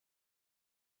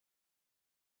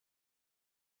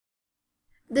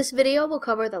This video will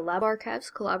cover the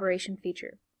LabArchives collaboration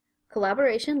feature.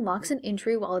 Collaboration locks an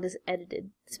entry while it is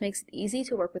edited. This makes it easy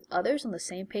to work with others on the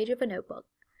same page of a notebook.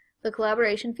 The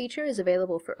collaboration feature is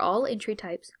available for all entry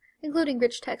types, including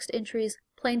rich text entries,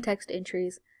 plain text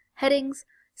entries, headings,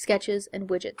 sketches, and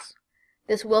widgets.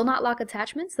 This will not lock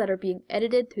attachments that are being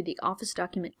edited through the Office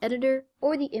Document Editor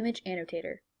or the Image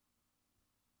Annotator.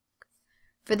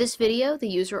 For this video, the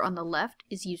user on the left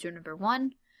is user number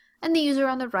 1, and the user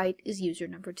on the right is user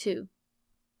number 2.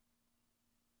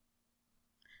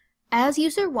 As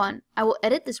user 1, I will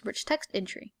edit this rich text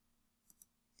entry.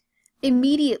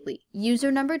 Immediately,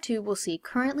 user number 2 will see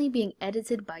currently being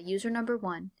edited by user number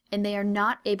 1, and they are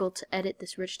not able to edit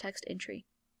this rich text entry.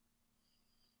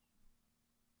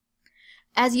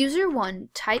 As user 1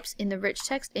 types in the rich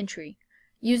text entry,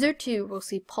 user 2 will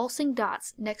see pulsing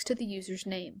dots next to the user's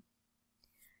name.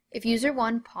 If user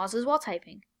 1 pauses while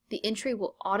typing, the entry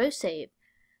will auto-save,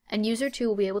 and user 2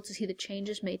 will be able to see the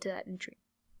changes made to that entry.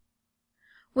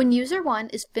 When user 1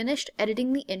 is finished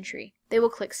editing the entry, they will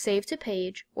click Save to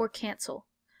Page or Cancel.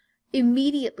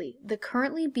 Immediately, the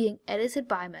currently being edited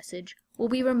by message will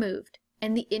be removed,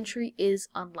 and the entry is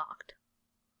unlocked.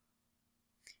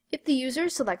 If the user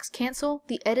selects Cancel,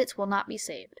 the edits will not be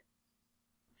saved.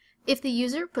 If the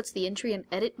user puts the entry in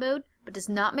edit mode but does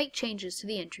not make changes to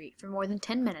the entry for more than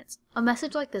 10 minutes, a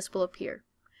message like this will appear.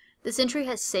 This entry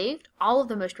has saved all of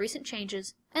the most recent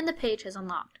changes, and the page has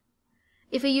unlocked.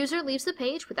 If a user leaves the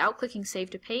page without clicking Save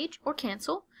to Page or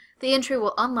Cancel, the entry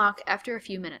will unlock after a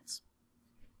few minutes.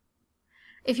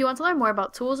 If you want to learn more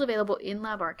about tools available in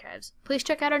LabArchives, please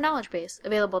check out our Knowledgebase,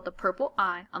 available at the purple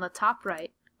eye on the top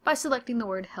right, by selecting the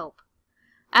word Help.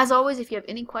 As always, if you have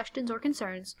any questions or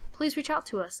concerns, please reach out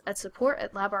to us at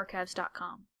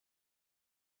support@labarchives.com.